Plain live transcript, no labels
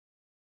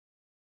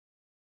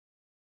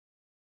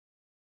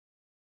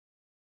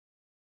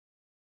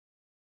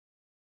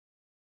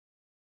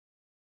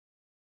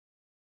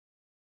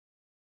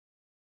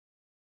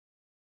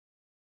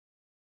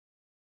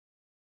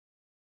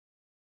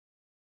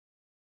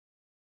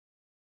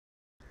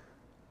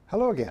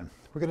Hello again.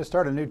 We're going to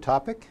start a new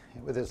topic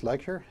with this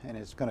lecture, and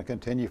it's going to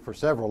continue for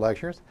several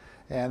lectures,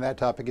 and that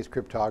topic is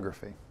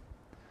cryptography.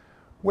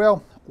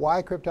 Well,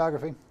 why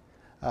cryptography?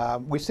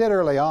 We said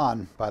early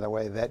on, by the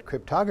way, that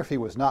cryptography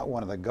was not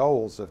one of the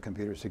goals of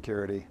computer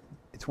security.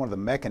 It's one of the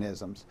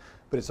mechanisms,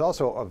 but it's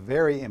also a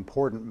very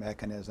important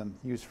mechanism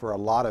used for a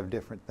lot of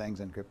different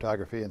things in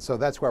cryptography, and so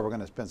that's why we're going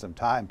to spend some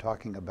time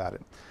talking about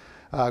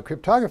it.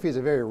 Cryptography is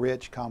a very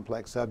rich,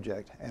 complex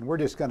subject, and we're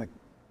just going to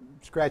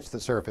scratch the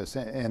surface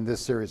in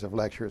this series of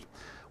lectures.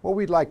 What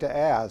we'd like to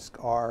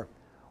ask are,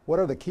 what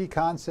are the key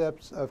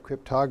concepts of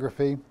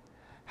cryptography?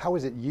 How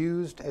is it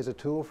used as a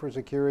tool for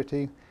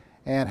security?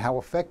 And how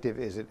effective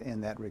is it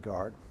in that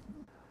regard?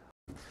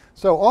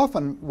 So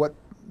often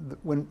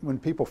when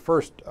people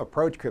first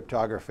approach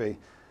cryptography,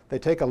 they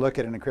take a look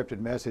at an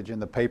encrypted message in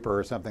the paper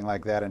or something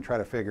like that and try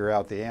to figure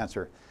out the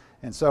answer.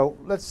 And so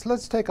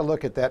let's take a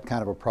look at that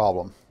kind of a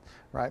problem,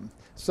 right?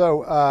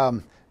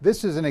 So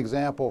this is an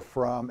example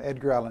from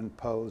Edgar Allan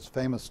Poe's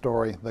famous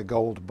story, The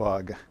Gold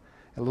Bug.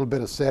 A little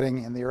bit of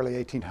setting in the early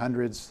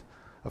 1800s.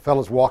 A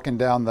fellow's walking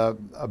down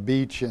a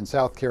beach in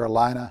South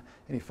Carolina,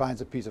 and he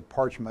finds a piece of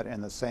parchment in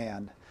the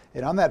sand.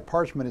 And on that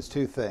parchment is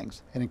two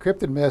things: an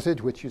encrypted message,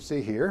 which you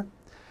see here,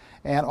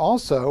 and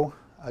also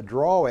a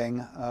drawing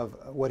of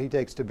what he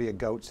takes to be a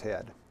goat's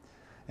head.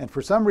 And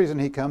for some reason,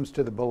 he comes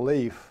to the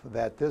belief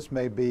that this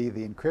may be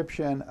the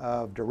encryption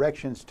of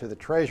directions to the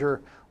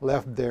treasure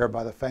left there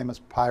by the famous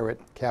pirate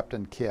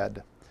Captain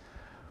Kidd.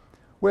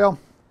 Well,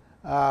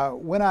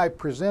 when I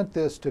present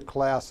this to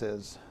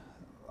classes,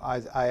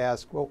 I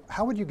ask, well,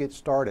 how would you get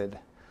started?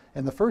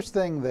 And the first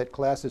thing that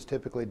classes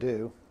typically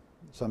do,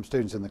 some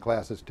students in the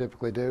classes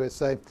typically do, is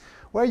say,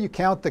 well, you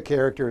count the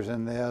characters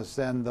in this,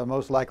 and the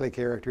most likely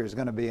character is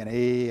going to be an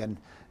E, and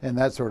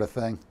that sort of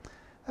thing.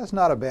 That's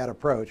not a bad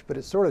approach, but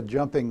it's sort of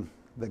jumping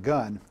the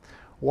gun.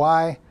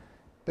 Why?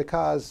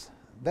 Because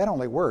that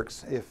only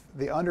works if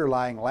the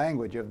underlying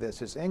language of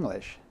this is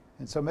English.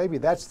 And so maybe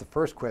that's the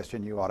first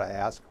question you ought to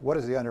ask. What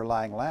is the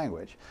underlying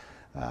language?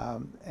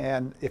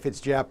 And if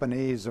it's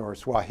Japanese or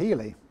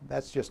Swahili,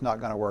 that's just not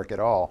going to work at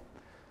all.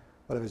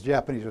 But if it's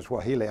Japanese or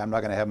Swahili, I'm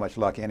not going to have much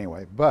luck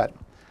anyway. But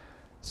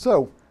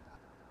so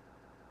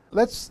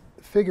let's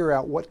figure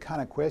out what kind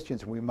of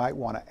questions we might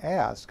want to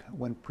ask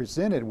when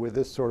presented with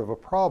this sort of a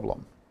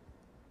problem.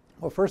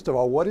 Well, first of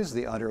all, what is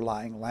the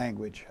underlying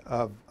language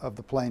of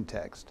the plain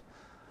text?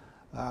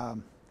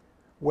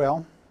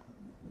 Well,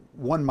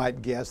 one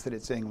might guess that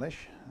it's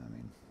English. I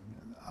mean,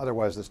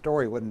 otherwise the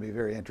story wouldn't be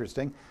very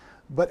interesting.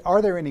 But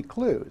are there any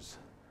clues?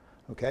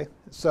 Okay,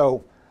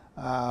 so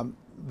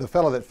the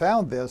fellow that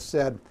found this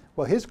said,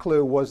 well, his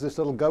clue was this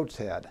little goat's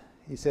head.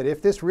 He said,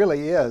 if this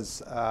really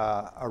is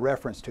a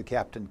reference to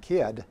Captain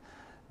Kidd,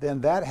 then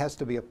that has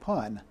to be a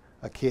pun,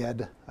 a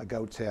kid, a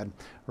goat's head,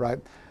 right?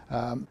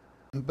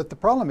 But the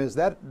problem is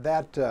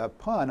that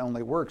pun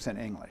only works in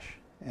English.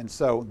 And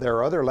so there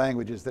are other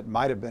languages that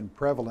might have been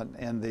prevalent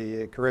in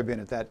the Caribbean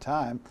at that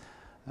time,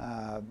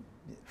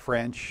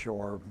 French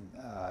or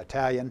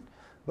Italian,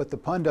 but the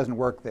pun doesn't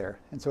work there.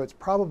 And so it's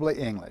probably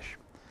English.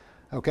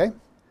 Okay?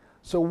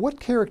 So what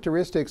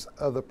characteristics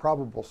of the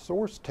probable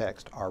source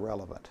text are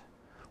relevant?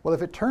 Well,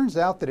 if it turns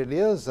out that it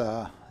is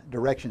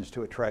directions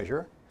to a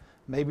treasure,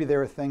 maybe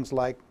there are things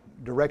like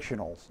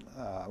directional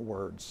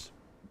words,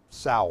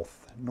 south,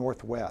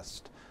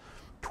 northwest,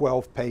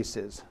 12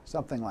 paces,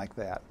 something like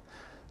that.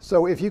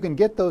 So if you can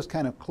get those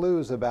kind of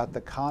clues about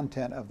the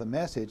content of the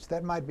message,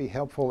 that might be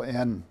helpful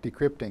in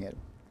decrypting it.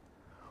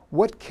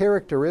 What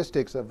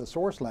characteristics of the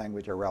source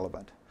language are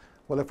relevant?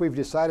 Well, if we've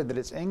decided that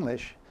it's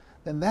English,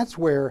 then that's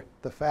where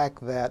the fact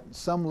that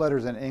some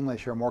letters in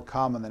English are more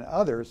common than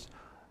others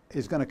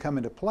is going to come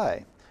into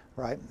play,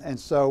 right? And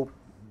so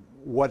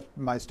what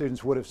my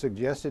students would have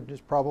suggested is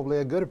probably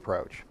a good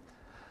approach.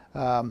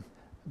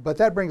 But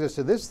that brings us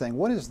to this thing.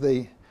 What is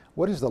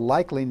the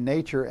likely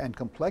nature and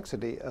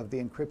complexity of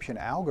the encryption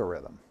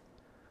algorithm?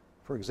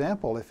 For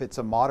example, if it's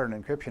a modern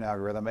encryption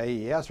algorithm,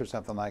 AES or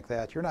something like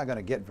that, you're not going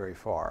to get very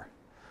far.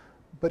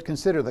 But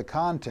consider the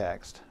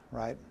context,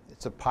 right?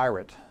 It's a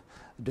pirate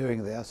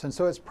doing this, and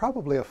so it's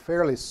probably a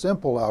fairly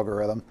simple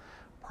algorithm,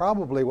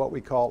 probably what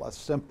we call a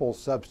simple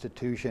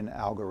substitution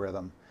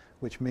algorithm,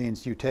 which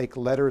means you take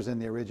letters in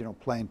the original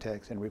plain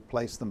text and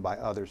replace them by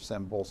other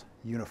symbols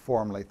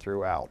uniformly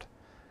throughout.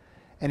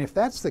 And if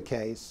that's the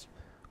case,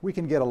 we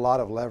can get a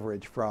lot of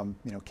leverage from,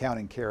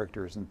 counting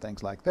characters and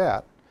things like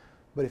that.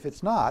 But if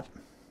it's not,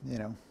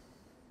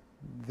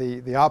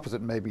 the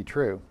opposite may be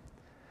true.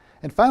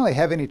 And finally,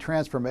 have any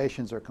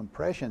transformations or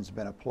compressions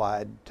been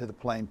applied to the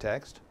plain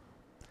text?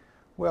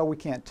 Well, we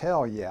can't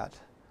tell yet,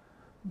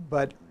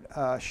 but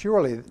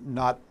surely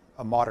not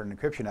a modern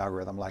encryption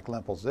algorithm like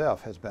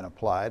Lempel-Ziff has been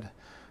applied,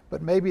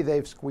 but maybe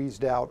they've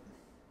squeezed out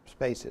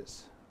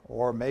spaces,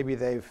 or maybe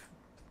they've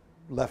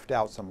left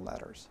out some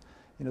letters.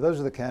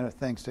 Those are the kind of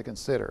things to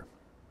consider.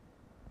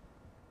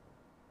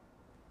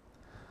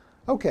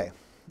 Okay,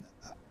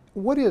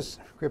 what is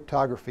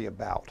cryptography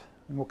about?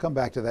 And we'll come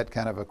back to that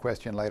kind of a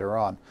question later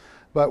on.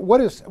 But what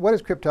is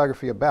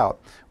cryptography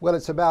about? Well,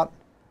 it's about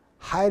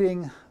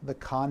hiding the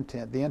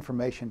content, the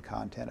information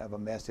content of a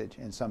message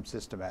in some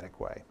systematic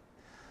way.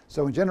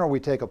 So in general, we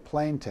take a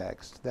plain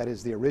text, that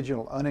is the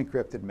original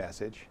unencrypted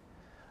message,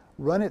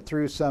 run it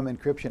through some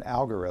encryption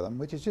algorithm,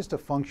 which is just a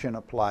function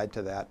applied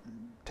to that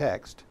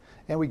text,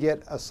 and we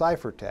get a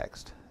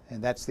ciphertext,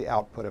 and that's the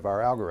output of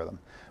our algorithm.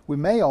 We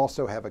may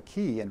also have a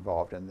key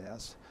involved in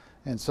this,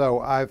 and so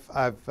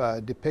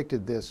I've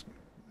depicted this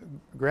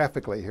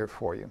graphically here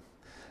for you.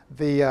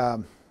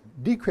 The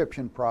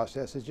decryption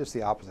process is just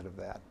the opposite of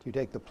that. You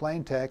take the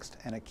plain text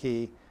and a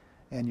key,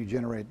 and you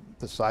generate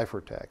the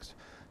ciphertext.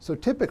 So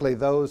typically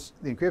the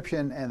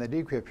encryption and the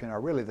decryption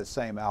are really the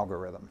same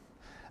algorithm.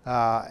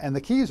 And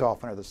the keys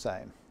often are the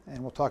same.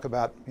 And we'll talk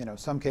about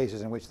some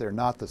cases in which they're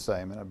not the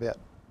same in a bit.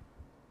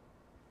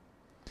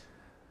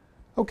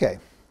 Okay,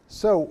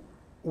 so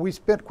we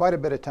spent quite a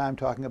bit of time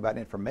talking about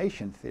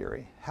information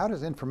theory. How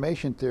does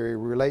information theory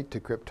relate to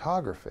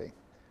cryptography?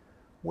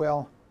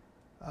 Well,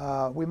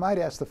 we might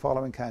ask the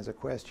following kinds of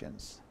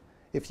questions.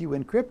 If you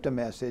encrypt a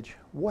message,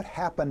 what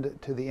happened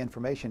to the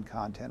information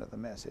content of the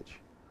message?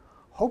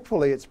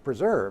 Hopefully it's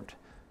preserved,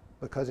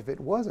 because if it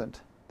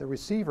wasn't, the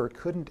receiver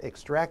couldn't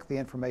extract the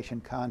information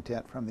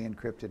content from the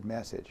encrypted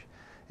message.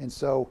 And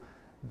so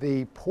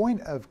the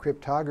point of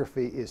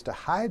cryptography is to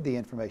hide the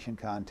information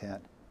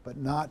content, but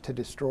not to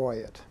destroy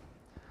it.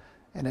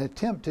 An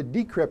attempt to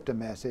decrypt a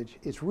message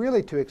is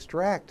really to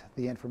extract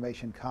the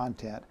information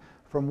content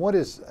from what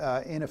is,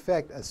 in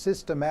effect, a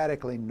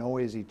systematically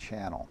noisy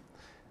channel.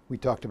 We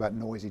talked about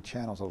noisy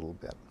channels a little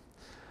bit.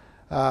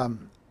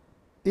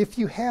 If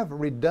you have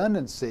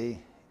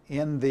redundancy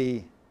in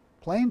the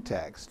plain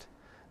text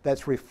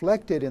that's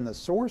reflected in the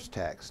source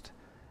text,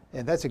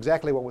 and that's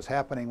exactly what was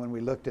happening when we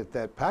looked at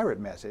that pirate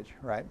message,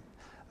 right?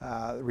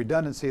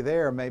 Redundancy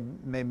there may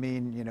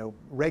mean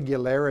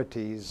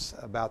regularities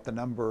about the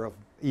number of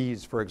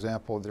E's, for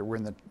example, that were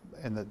in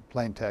the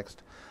plain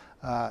text.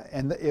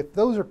 And if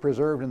those are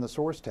preserved in the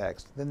source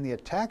text, then the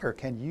attacker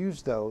can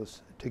use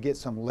those to get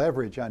some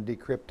leverage on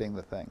decrypting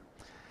the thing.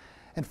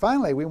 And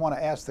finally, we want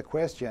to ask the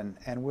question,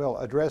 and we'll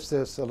address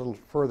this a little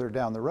further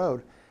down the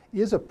road,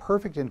 is a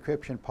perfect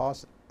encryption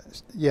possible?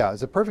 Yeah,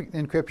 is a perfect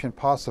encryption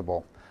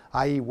possible,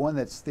 i.e. one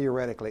that's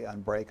theoretically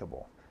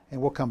unbreakable?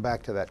 And we'll come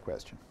back to that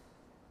question.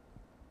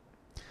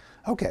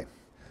 Okay,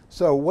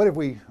 so what have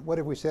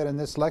we said in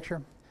this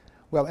lecture?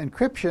 Well,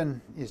 encryption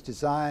is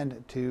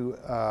designed to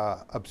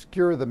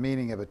obscure the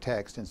meaning of a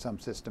text in some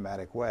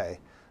systematic way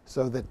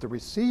so that the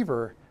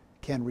receiver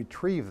can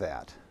retrieve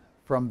that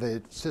from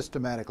the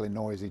systematically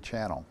noisy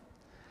channel.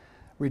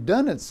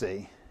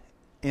 Redundancy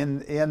in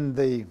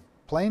the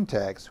plain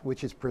text,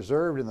 which is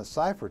preserved in the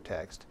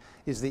ciphertext,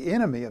 is the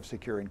enemy of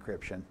secure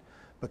encryption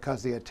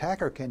because the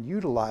attacker can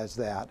utilize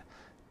that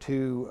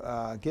to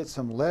get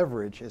some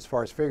leverage as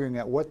far as figuring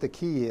out what the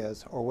key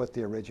is or what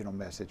the original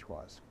message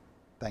was.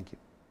 Thank you.